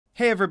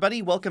Hey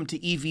everybody, welcome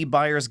to EV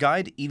Buyer's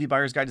Guide. EV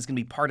Buyer's Guide is going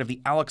to be part of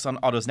the Alex on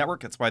Autos network.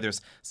 That's why there's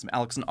some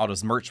Alex on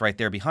Autos merch right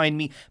there behind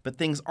me. But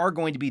things are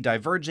going to be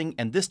diverging,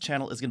 and this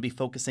channel is going to be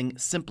focusing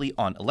simply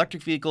on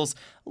electric vehicles,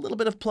 a little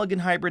bit of plug-in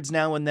hybrids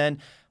now and then,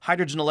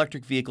 hydrogen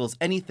electric vehicles,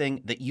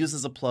 anything that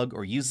uses a plug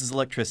or uses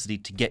electricity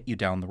to get you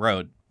down the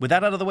road. With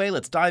that out of the way,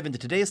 let's dive into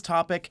today's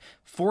topic,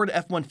 Ford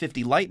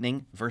F-150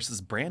 Lightning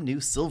versus brand new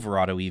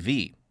Silverado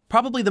EV.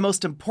 Probably the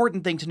most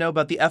important thing to know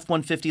about the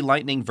F-150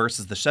 Lightning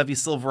versus the Chevy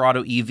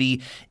Silverado EV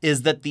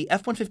is that the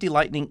F-150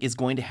 Lightning is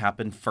going to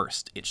happen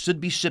first. It should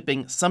be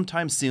shipping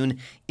sometime soon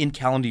in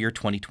calendar year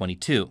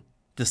 2022.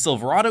 The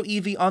Silverado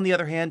EV, on the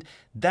other hand,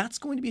 that's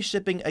going to be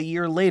shipping a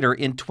year later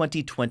in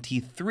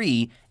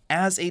 2023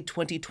 as a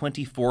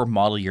 2024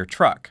 model year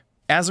truck.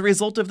 As a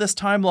result of this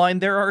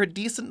timeline, there are a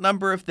decent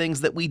number of things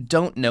that we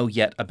don't know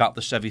yet about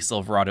the Chevy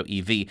Silverado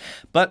EV,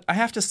 but I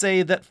have to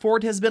say that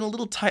Ford has been a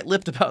little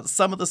tight-lipped about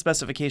some of the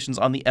specifications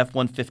on the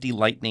F-150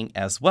 Lightning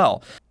as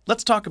well.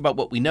 Let's talk about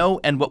what we know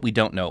and what we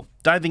don't know.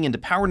 Diving into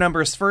power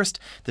numbers first,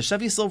 the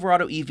Chevy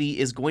Silverado EV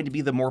is going to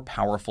be the more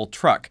powerful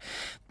truck.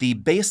 The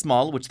base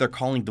model, which they're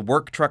calling the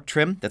work truck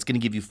trim, that's going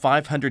to give you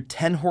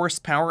 510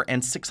 horsepower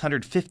and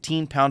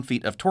 615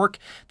 pound-feet of torque.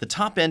 The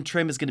top-end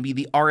trim is going to be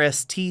the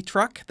RST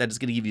truck, that is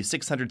going to give you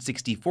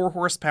 664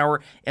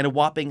 horsepower and a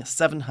whopping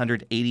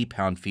 780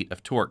 pound-feet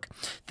of torque.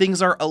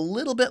 Things are a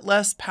little bit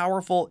less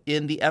powerful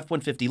in the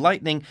F-150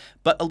 Lightning,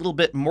 but a little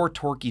bit more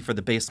torquey for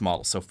the base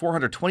model. So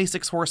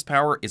 426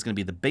 horsepower is going to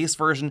be the base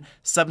version,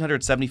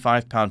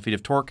 775 pound-feet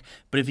of torque.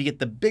 But if you get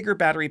the bigger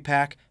battery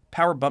pack,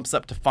 power bumps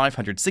up to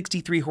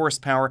 563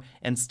 horsepower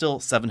and still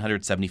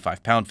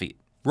 775 pound-feet.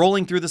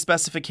 Rolling through the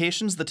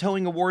specifications, the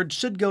towing award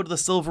should go to the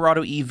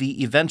Silverado EV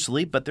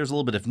eventually, but there's a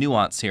little bit of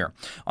nuance here.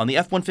 On the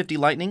F-150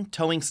 Lightning,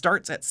 towing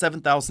starts at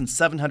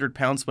 7,700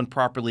 pounds when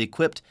properly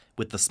equipped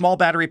with the small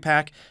battery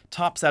pack,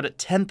 tops out at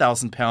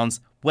 10,000 pounds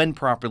when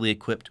properly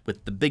equipped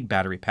with the big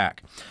battery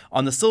pack.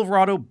 On the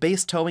Silverado,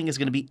 base towing is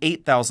going to be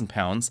 8,000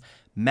 pounds,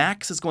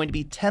 max is going to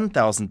be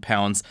 10,000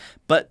 pounds,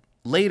 but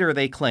later,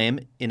 they claim,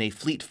 in a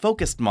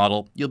fleet-focused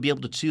model, you'll be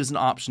able to choose an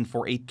option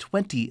for a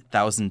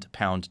 20,000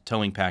 pound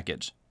towing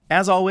package.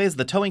 As always,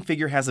 the towing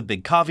figure has a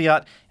big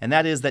caveat, and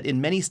that is that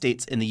in many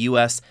states in the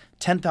US,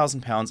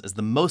 10,000 pounds is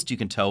the most you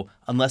can tow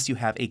unless you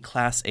have a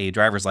Class A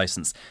driver's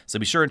license. So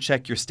be sure and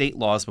check your state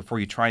laws before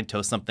you try and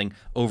tow something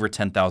over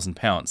 10,000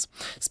 pounds.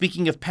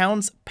 Speaking of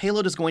pounds,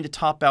 payload is going to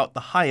top out the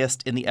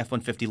highest in the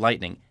F-150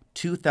 Lightning,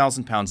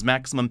 2,000 pounds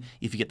maximum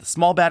if you get the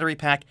small battery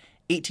pack,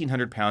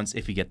 1,800 pounds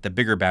if you get the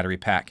bigger battery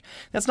pack.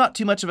 That's not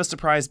too much of a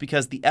surprise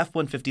because the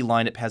F-150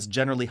 lineup has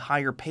generally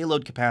higher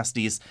payload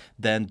capacities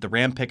than the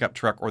Ram pickup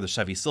truck or the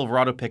Chevy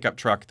Silverado pickup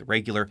truck, the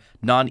regular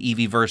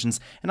non-EV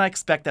versions, and I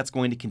expect that's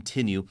going to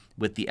continue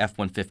with the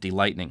F-150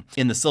 Lightning.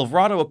 In the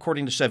Silverado,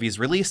 according to Chevy's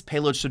release,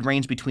 payload should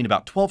range between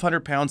about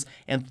 1,200 pounds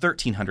and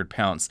 1,300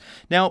 pounds.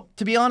 Now,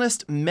 to be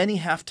honest, many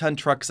half-ton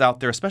trucks out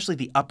there, especially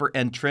the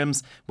upper-end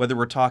trims, whether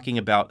we're talking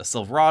about a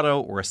Silverado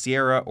or a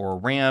Sierra or a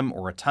Ram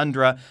or a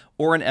Tundra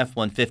or an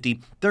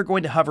F-150, they're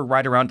going to hover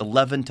right around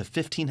 1,100 to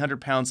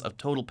 1,500 pounds of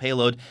total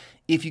payload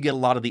if you get a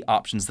lot of the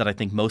options that I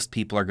think most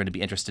people are going to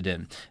be interested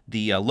in.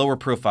 The lower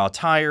profile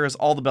tires,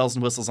 all the bells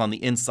and whistles on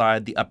the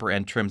inside, the upper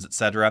end trims,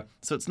 etc.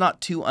 So it's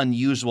not too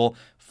unusual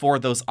for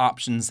those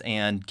options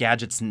and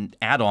gadgets and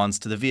add-ons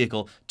to the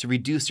vehicle to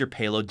reduce your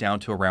payload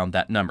down to around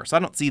that number. So I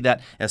don't see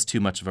that as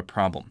too much of a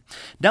problem.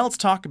 Now let's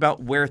talk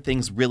about where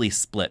things really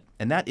split,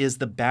 and that is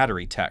the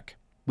battery tech.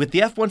 With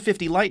the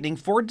F-150 Lightning,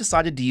 Ford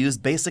decided to use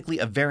basically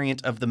a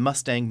variant of the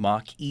Mustang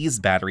Mach-E's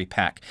battery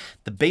pack.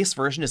 The base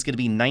version is going to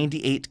be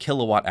 98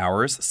 kilowatt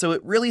hours, so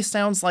it really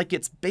sounds like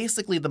it's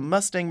basically the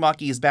Mustang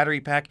Mach-E's battery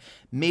pack,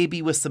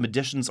 maybe with some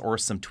additions or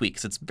some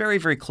tweaks. It's very,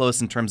 very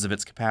close in terms of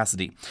its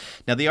capacity.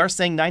 Now, they are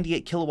saying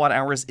 98 kilowatt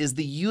hours is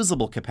the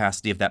usable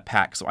capacity of that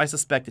pack, so I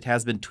suspect it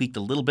has been tweaked a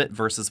little bit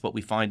versus what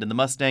we find in the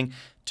Mustang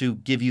to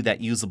give you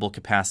that usable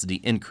capacity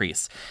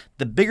increase.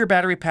 The bigger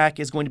battery pack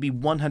is going to be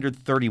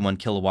 131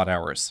 kilowatt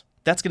hours.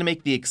 That's going to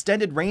make the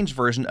extended range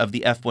version of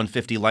the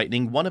F-150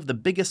 Lightning one of the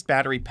biggest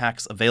battery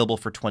packs available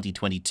for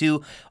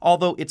 2022,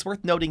 although it's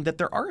worth noting that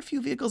there are a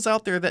few vehicles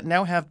out there that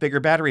now have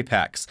bigger battery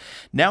packs.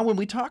 Now, when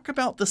we talk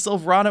about the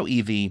Silverado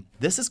EV,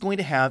 this is going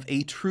to have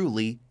a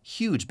truly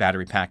huge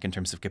battery pack in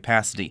terms of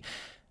capacity.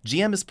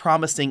 GM is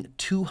promising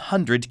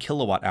 200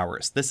 kilowatt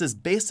hours. This is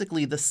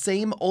basically the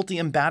same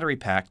Ultium battery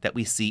pack that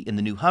we see in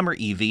the new Hummer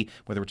EV,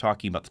 whether we're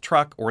talking about the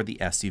truck or the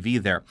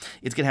SUV there.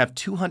 It's going to have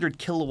 200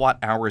 kilowatt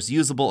hours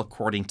usable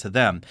according to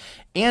them.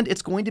 And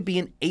it's going to be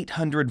an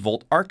 800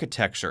 volt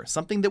architecture,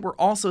 something that we're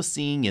also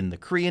seeing in the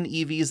Korean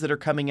EVs that are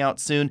coming out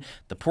soon,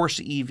 the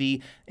Porsche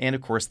EV, and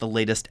of course the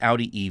latest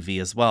Audi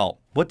EV as well.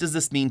 What does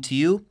this mean to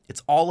you?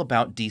 It's all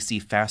about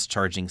DC fast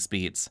charging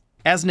speeds.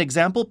 As an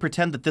example,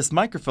 pretend that this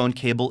microphone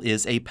cable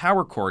is a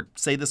power cord.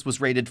 Say this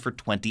was rated for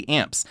 20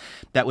 amps.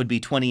 That would be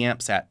 20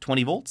 amps at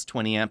 20 volts,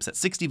 20 amps at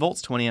 60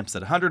 volts, 20 amps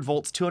at 100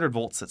 volts, 200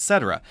 volts,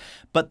 etc.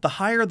 But the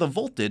higher the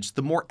voltage,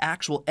 the more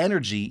actual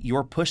energy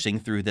you're pushing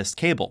through this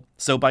cable.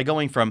 So by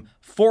going from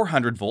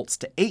 400 volts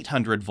to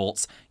 800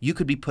 volts, you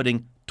could be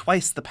putting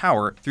twice the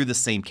power through the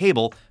same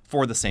cable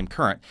for the same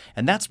current.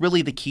 And that's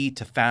really the key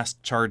to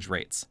fast charge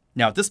rates.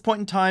 Now, at this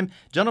point in time,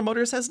 General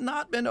Motors has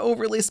not been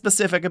overly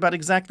specific about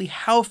exactly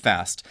how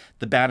fast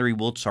the battery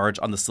will charge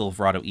on the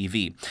Silverado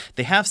EV.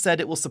 They have said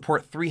it will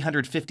support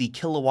 350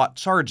 kilowatt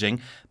charging,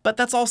 but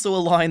that's also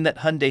a line that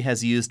Hyundai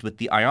has used with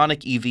the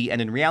Ioniq EV,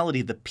 and in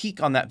reality, the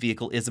peak on that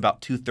vehicle is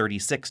about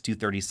 236,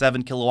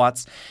 237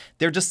 kilowatts.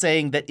 They're just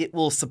saying that it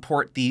will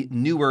support the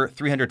newer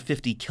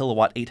 350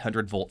 kilowatt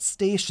 800 volt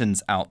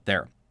stations out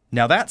there.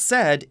 Now that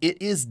said,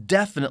 it is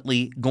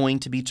definitely going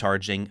to be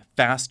charging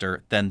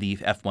faster than the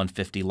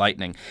F-150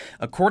 Lightning.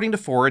 According to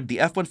Ford,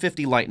 the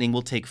F-150 Lightning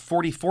will take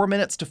 44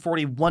 minutes to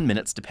 41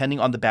 minutes, depending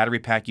on the battery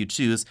pack you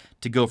choose,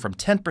 to go from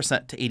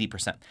 10% to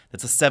 80%.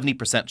 That's a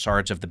 70%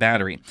 charge of the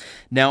battery.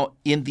 Now,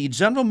 in the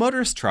General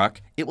Motors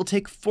truck, it will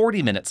take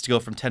 40 minutes to go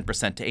from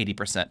 10% to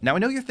 80%. Now, I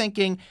know you're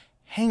thinking,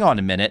 hang on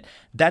a minute,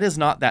 that is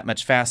not that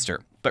much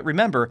faster. But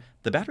remember,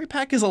 the battery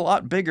pack is a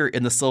lot bigger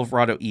in the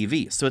Silverado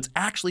EV, so it's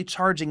actually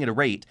charging at a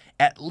rate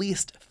at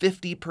least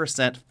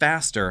 50%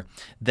 faster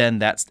than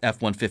that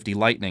F-150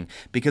 Lightning,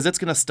 because it's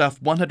going to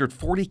stuff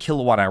 140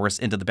 kilowatt hours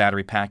into the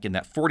battery pack in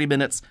that 40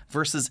 minutes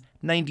versus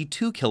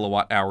 92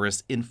 kilowatt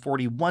hours in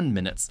 41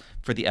 minutes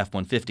for the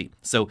F-150.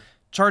 So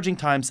charging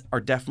times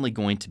are definitely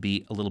going to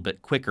be a little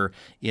bit quicker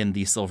in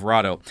the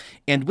Silverado.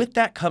 And with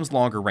that comes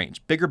longer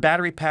range. Bigger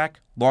battery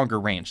pack, longer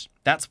range.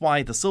 That's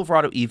why the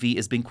Silverado EV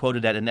is being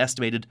quoted at an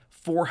estimated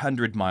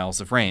 400 miles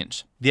of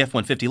range. The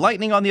F-150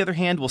 Lightning, on the other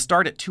hand, will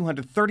start at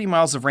 230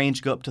 miles of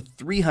range, go up to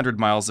 300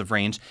 miles of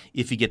range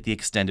if you get the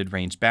extended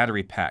range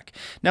battery pack.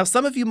 Now,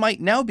 some of you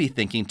might now be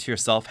thinking to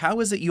yourself, how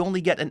is it you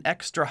only get an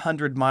extra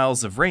 100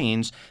 miles of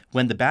range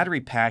when the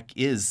battery pack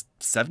is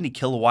 70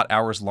 kilowatt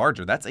hours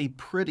larger? That's a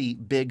pretty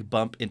big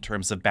bump in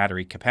terms of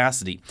battery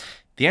capacity.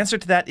 The answer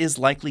to that is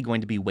likely going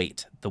to be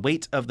weight. The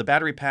weight of the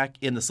battery pack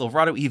in the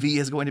Silverado EV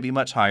is going to be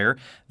much higher.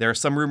 There are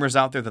some rumors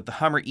out there that the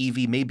Hummer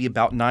EV may be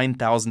about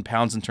 9,000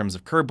 pounds in terms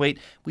of curb weight.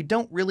 We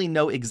don't really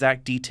know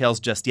exact details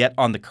just yet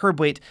on the curb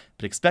weight,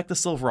 but expect the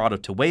Silverado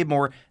to weigh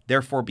more,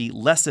 therefore be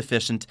less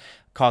efficient,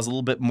 cause a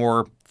little bit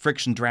more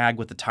friction drag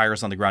with the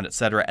tires on the ground,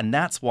 etc. And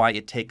that's why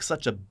it takes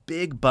such a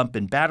big bump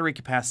in battery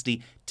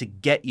capacity to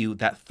get you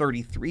that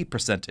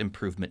 33%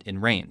 improvement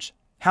in range.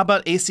 How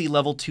about AC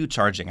level 2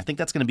 charging? I think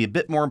that's going to be a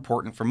bit more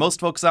important for most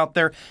folks out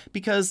there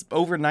because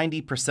over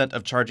 90%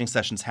 of charging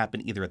sessions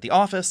happen either at the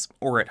office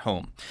or at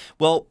home.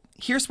 Well,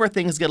 here's where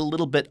things get a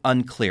little bit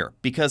unclear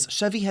because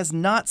Chevy has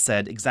not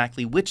said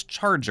exactly which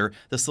charger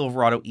the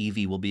Silverado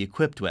EV will be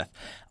equipped with.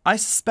 I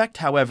suspect,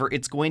 however,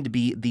 it's going to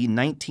be the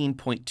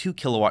 19.2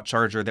 kilowatt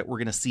charger that we're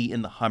going to see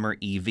in the Hummer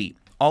EV.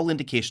 All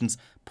indications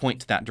point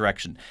to that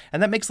direction.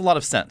 And that makes a lot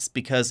of sense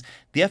because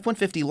the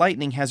F-150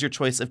 Lightning has your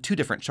choice of two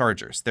different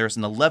chargers. There's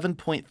an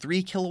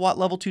 11.3 kilowatt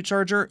level 2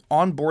 charger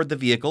on board the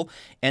vehicle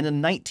and a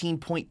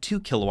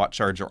 19.2 kilowatt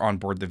charger on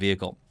board the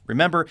vehicle.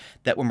 Remember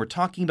that when we're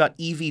talking about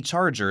EV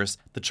chargers,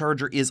 the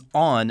charger is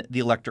on the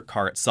electric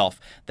car itself.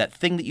 That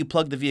thing that you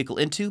plug the vehicle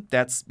into,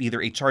 that's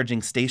either a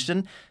charging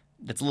station.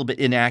 That's a little bit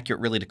inaccurate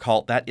really to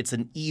call it that. It's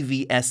an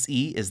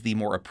EVSE is the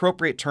more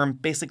appropriate term.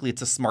 Basically,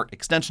 it's a smart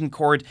extension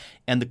cord,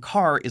 and the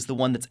car is the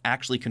one that's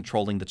actually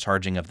controlling the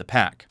charging of the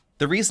pack.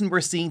 The reason we're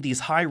seeing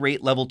these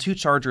high-rate level 2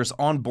 chargers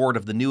on board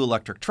of the new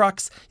electric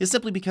trucks is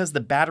simply because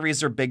the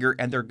batteries are bigger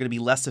and they're going to be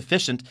less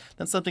efficient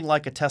than something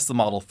like a Tesla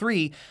Model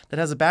 3 that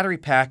has a battery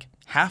pack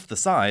half the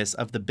size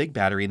of the big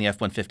battery in the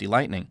F-150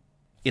 Lightning.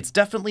 It's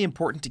definitely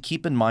important to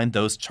keep in mind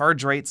those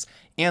charge rates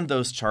and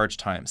those charge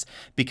times,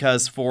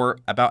 because for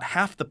about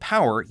half the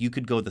power, you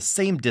could go the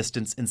same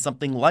distance in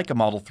something like a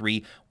Model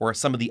 3 or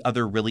some of the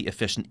other really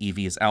efficient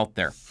EVs out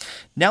there.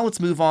 Now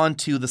let's move on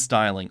to the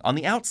styling. On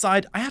the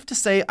outside, I have to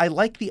say I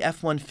like the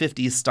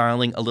F-150's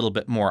styling a little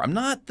bit more. I'm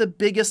not the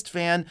biggest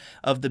fan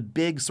of the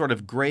big sort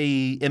of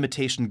gray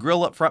imitation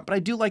grille up front, but I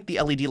do like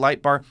the LED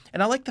light bar,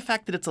 and I like the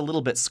fact that it's a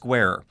little bit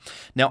squarer.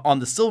 Now on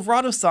the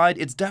Silverado side,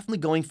 it's definitely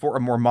going for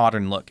a more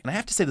modern look, and I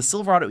have to say the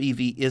Silverado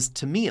EV is,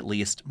 to me at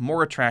least,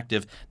 more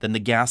attractive than the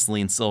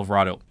gasoline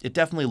Silverado. It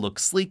definitely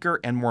looks sleeker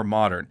and more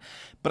modern.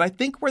 But I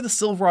think where the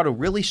Silverado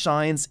really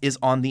shines is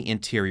on the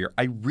interior.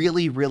 I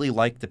really, really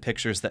like the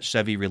pictures that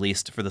Chevy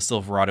released for the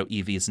Silverado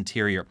EV's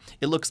interior.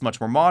 It looks much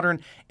more modern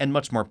and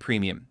much more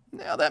premium.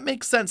 Now that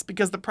makes sense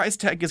because the price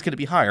tag is going to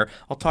be higher.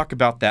 I'll talk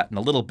about that in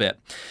a little bit.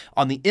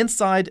 On the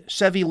inside,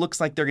 Chevy looks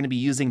like they're going to be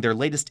using their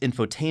latest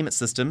infotainment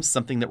system,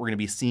 something that we're going to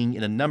be seeing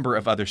in a number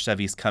of other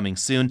Chevys coming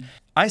soon.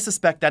 I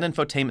suspect that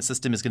infotainment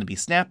system is going to be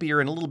snappier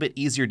and a little bit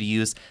easier to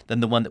use than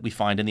the one that we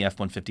find in the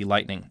F-150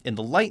 Lightning. In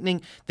the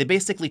Lightning, they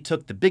basically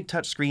took the big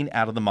touchscreen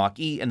out of the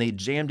Mach-E and they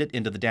jammed it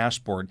into the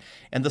dashboard.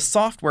 And the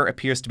software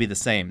appears to be the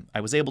same.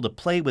 I was able to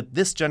play with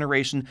this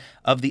generation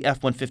of the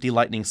F-150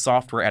 Lightning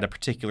software at a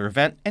particular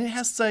event, and it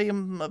has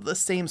some of the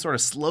same sort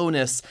of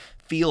slowness,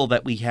 feel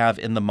that we have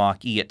in the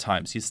Mach-E at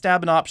times. You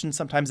stab an option,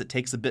 sometimes it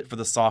takes a bit for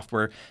the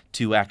software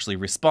to actually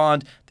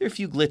respond. There are a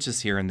few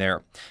glitches here and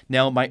there.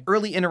 Now, my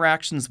early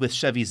interactions with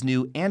Chevy's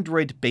new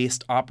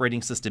Android-based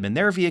operating system in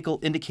their vehicle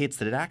indicates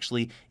that it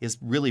actually is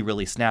really,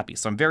 really snappy.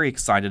 So I'm very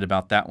excited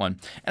about that one.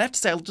 And I have to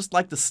say, I just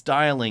like the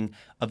styling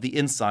of the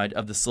inside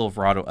of the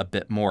Silverado a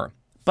bit more.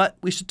 But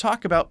we should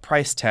talk about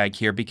price tag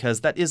here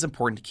because that is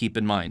important to keep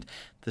in mind.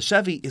 The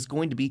Chevy is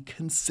going to be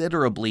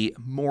considerably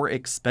more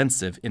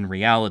expensive in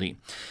reality.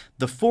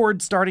 The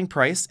Ford starting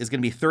price is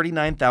going to be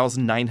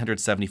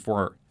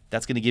 $39,974.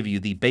 That's going to give you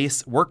the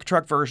base work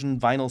truck version,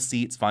 vinyl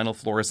seats, vinyl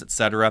floors,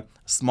 etc.,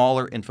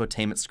 smaller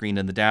infotainment screen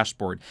in the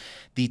dashboard.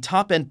 The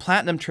top-end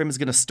Platinum trim is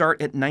going to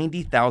start at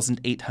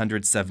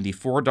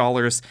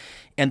 $90,874,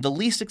 and the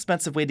least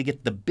expensive way to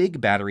get the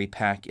big battery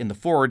pack in the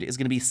Ford is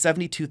going to be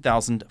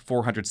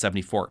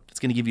 $72,474. It's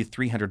going to give you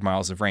 300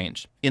 miles of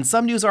range. In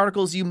some news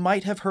articles, you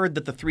might have heard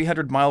that the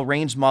 300-mile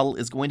range model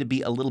is going to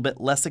be a little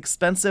bit less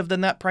expensive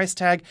than that price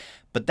tag,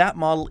 but that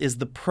model is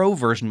the Pro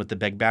version with the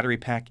big battery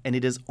pack, and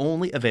it is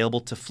only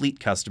available to fleet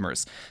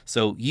customers.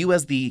 So you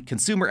as the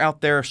consumer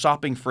out there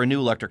shopping for a new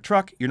electric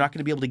truck, you're not going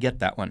to be able to get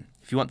that one.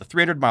 If you want the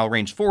 300-mile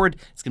range Ford,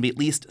 it's going to be at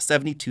least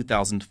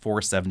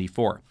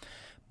 $72,474.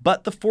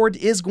 But the Ford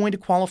is going to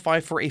qualify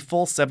for a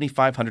full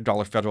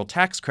 $7,500 federal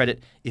tax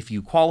credit if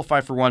you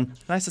qualify for one.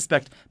 And I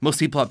suspect most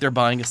people out there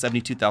buying a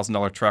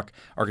 $72,000 truck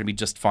are going to be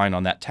just fine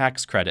on that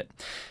tax credit.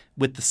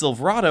 With the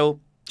Silverado,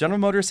 General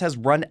Motors has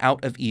run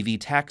out of EV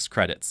tax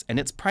credits, and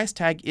its price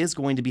tag is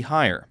going to be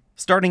higher.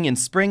 Starting in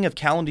spring of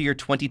calendar year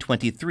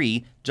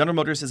 2023, General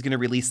Motors is going to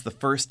release the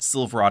first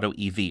Silverado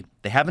EV.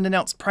 They haven't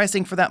announced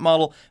pricing for that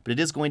model, but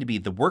it is going to be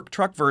the work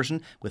truck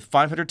version with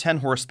 510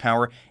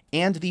 horsepower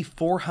and the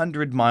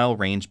 400-mile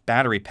range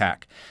battery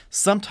pack.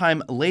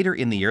 Sometime later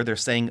in the year, they're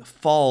saying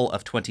fall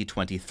of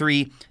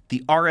 2023,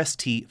 the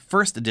RST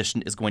First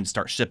Edition is going to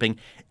start shipping,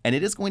 and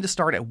it is going to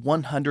start at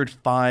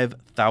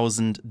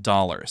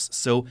 $105,000.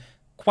 So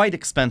quite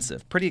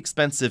expensive, pretty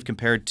expensive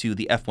compared to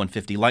the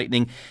F-150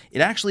 Lightning.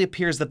 It actually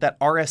appears that that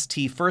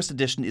RST First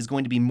Edition is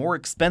going to be more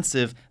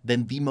expensive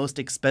than the most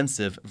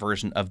expensive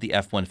version of the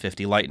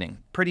F-150 Lightning.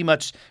 Pretty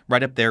much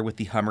right up there with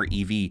the Hummer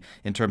EV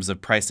in terms of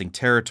pricing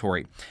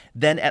territory.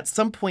 Then at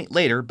some point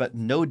later, but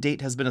no date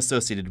has been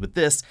associated with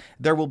this,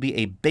 there will be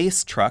a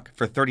base truck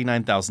for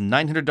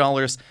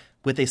 $39,900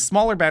 with a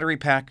smaller battery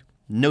pack.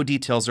 No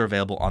details are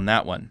available on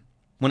that one.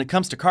 When it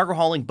comes to cargo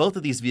hauling, both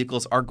of these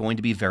vehicles are going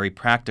to be very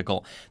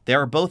practical. They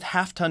are both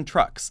half-ton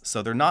trucks,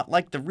 so they're not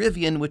like the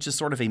Rivian, which is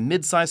sort of a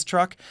mid-sized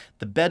truck.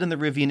 The bed in the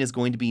Rivian is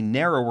going to be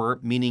narrower,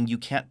 meaning you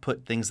can't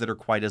put things that are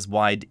quite as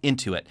wide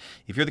into it.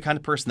 If you're the kind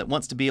of person that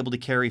wants to be able to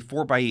carry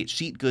 4x8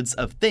 sheet goods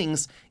of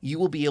things, you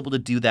will be able to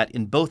do that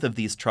in both of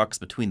these trucks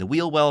between the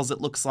wheel wells,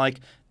 it looks like.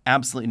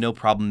 Absolutely no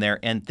problem there,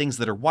 and things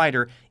that are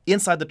wider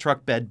inside the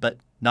truck bed, but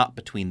not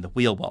between the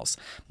wheel wells.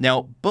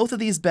 Now, both of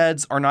these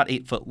beds are not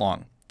 8 foot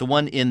long. The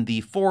one in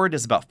the Ford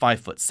is about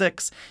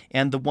 5'6",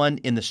 and the one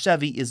in the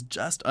Chevy is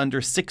just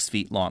under 6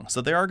 feet long. So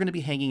they are going to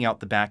be hanging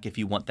out the back if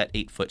you want that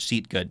 8-foot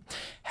sheet good.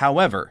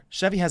 However,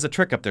 Chevy has a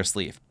trick up their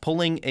sleeve.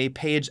 Pulling a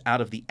page out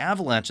of the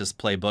Avalanche's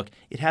playbook,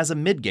 it has a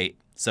midgate.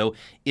 So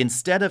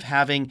instead of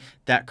having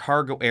that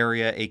cargo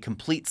area a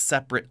complete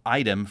separate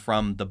item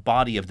from the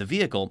body of the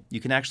vehicle, you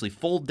can actually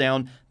fold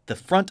down the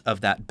front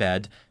of that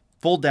bed,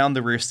 fold down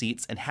the rear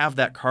seats, and have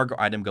that cargo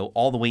item go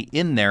all the way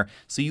in there.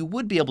 So you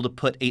would be able to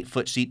put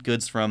 8-foot sheet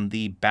goods from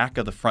the back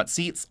of the front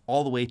seats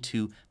all the way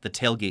to the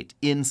tailgate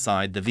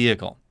inside the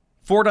vehicle.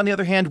 Ford, on the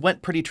other hand,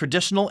 went pretty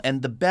traditional,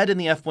 and the bed in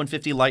the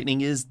F-150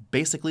 Lightning is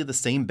basically the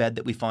same bed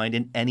that we find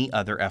in any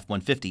other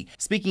F-150.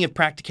 Speaking of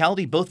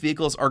practicality, both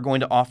vehicles are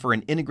going to offer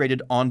an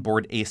integrated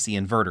onboard AC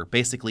inverter.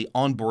 Basically,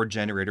 onboard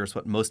generator is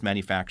what most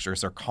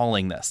manufacturers are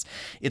calling this.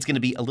 It's going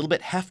to be a little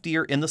bit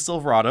heftier in the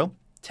Silverado,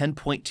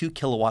 10.2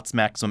 kilowatts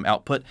maximum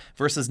output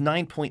versus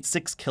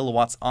 9.6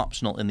 kilowatts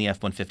optional in the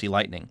F-150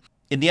 Lightning.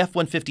 In the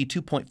F-150,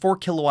 2.4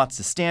 kilowatts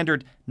is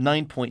standard,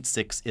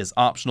 9.6 is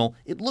optional.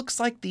 It looks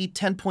like the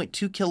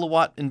 10.2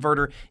 kilowatt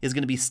inverter is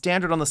going to be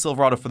standard on the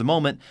Silverado for the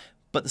moment,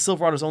 but the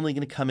Silverado is only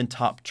going to come in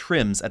top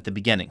trims at the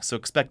beginning, so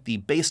expect the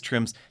base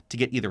trims to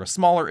get either a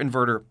smaller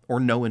inverter or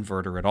no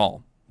inverter at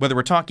all. Whether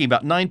we're talking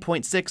about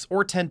 9.6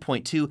 or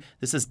 10.2,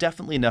 this is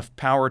definitely enough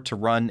power to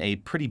run a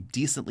pretty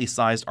decently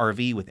sized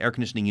RV with air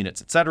conditioning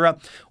units, etc.,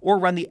 or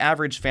run the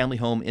average family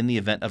home in the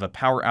event of a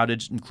power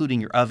outage,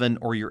 including your oven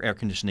or your air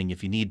conditioning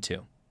if you need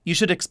to. You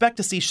should expect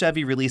to see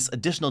Chevy release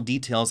additional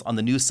details on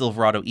the new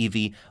Silverado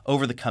EV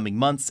over the coming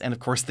months and, of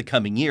course, the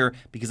coming year,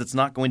 because it's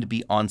not going to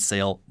be on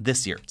sale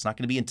this year. It's not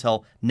going to be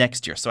until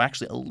next year, so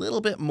actually a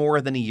little bit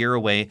more than a year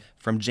away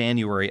from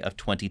January of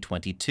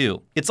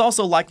 2022. It's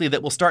also likely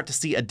that we'll start to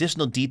see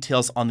additional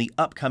details on the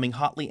upcoming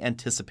hotly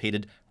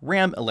anticipated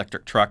Ram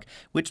electric truck,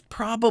 which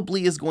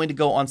probably is going to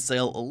go on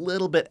sale a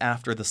little bit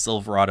after the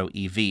Silverado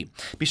EV.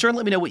 Be sure and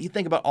let me know what you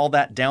think about all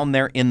that down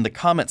there in the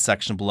comment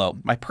section below.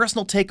 My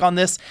personal take on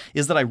this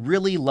is that I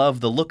really love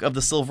the look of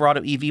the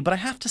Silverado EV, but I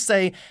have to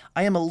say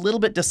I am a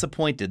little bit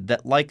disappointed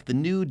that, like the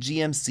new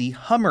GMC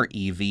Hummer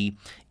EV,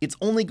 it's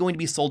only going to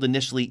be sold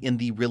initially in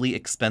the really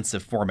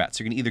expensive format.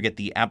 So you're going to either get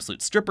the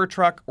absolute stripper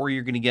truck or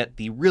you're going to get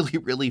the really,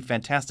 really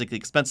fantastically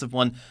expensive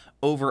one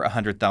over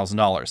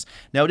 $100,000.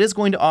 Now, it is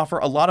going to offer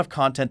a lot of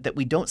content that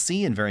we don't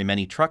see in very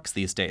many trucks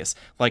these days,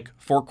 like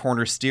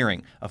four-corner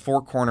steering, a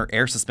four-corner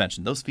air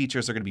suspension. Those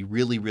features are going to be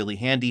really, really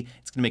handy.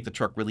 It's going to make the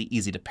truck really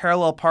easy to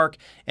parallel park,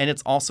 and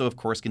it's also, of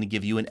course, going to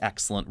give you an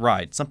excellent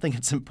ride, something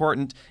that's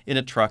important in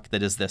a truck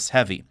that is this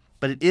heavy.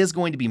 But it is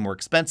going to be more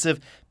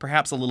expensive,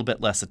 perhaps a little bit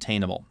less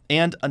attainable.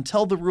 And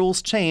until the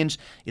rules change,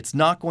 it's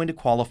not going to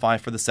qualify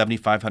for the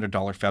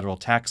 $7,500 federal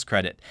tax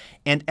credit.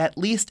 And at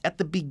least at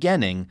the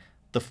beginning,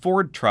 the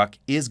Ford truck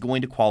is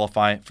going to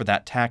qualify for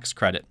that tax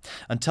credit.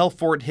 Until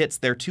Ford hits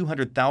their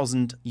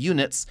 200,000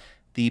 units,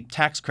 the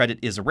tax credit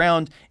is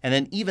around, and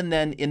then even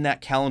then in that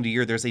calendar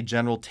year, there's a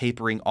general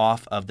tapering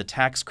off of the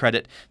tax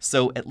credit.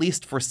 So at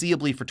least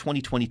foreseeably for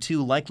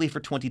 2022, likely for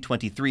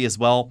 2023 as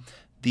well,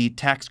 the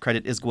tax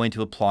credit is going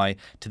to apply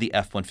to the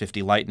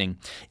F-150 Lightning.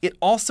 It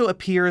also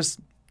appears,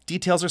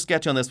 details are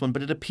sketchy on this one,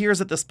 but it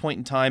appears at this point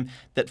in time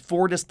that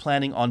Ford is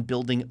planning on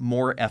building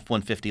more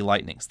F-150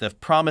 Lightnings. They've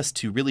promised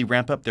to really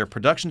ramp up their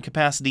production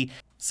capacity,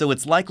 so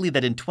it's likely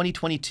that in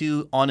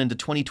 2022 on into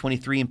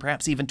 2023 and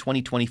perhaps even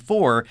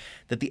 2024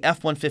 that the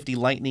F-150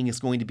 Lightning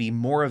is going to be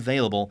more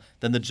available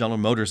than the General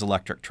Motors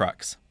electric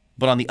trucks.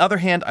 But on the other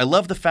hand, I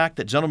love the fact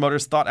that General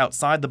Motors thought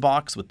outside the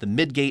box with the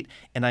midgate,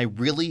 and I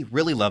really,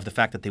 really love the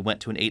fact that they went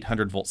to an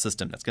 800-volt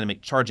system. That's going to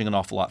make charging an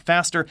awful lot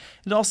faster.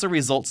 It also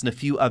results in a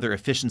few other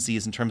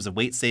efficiencies in terms of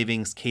weight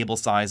savings, cable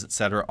size,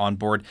 etc. on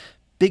board.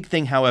 Big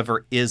thing,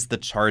 however, is the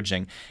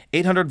charging.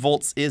 800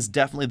 volts is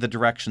definitely the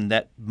direction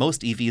that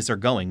most EVs are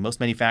going. Most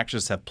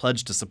manufacturers have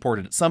pledged to support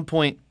it at some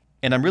point.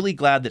 And I'm really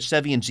glad that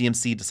Chevy and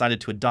GMC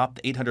decided to adopt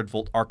the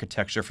 800-volt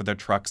architecture for their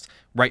trucks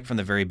right from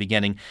the very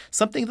beginning,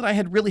 something that I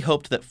had really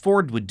hoped that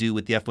Ford would do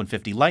with the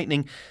F-150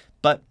 Lightning,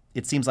 but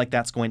it seems like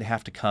that's going to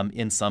have to come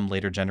in some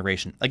later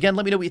generation. Again,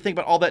 let me know what you think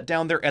about all that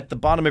down there at the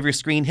bottom of your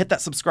screen. Hit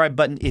that subscribe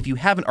button if you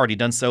haven't already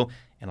done so,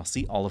 and I'll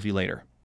see all of you later.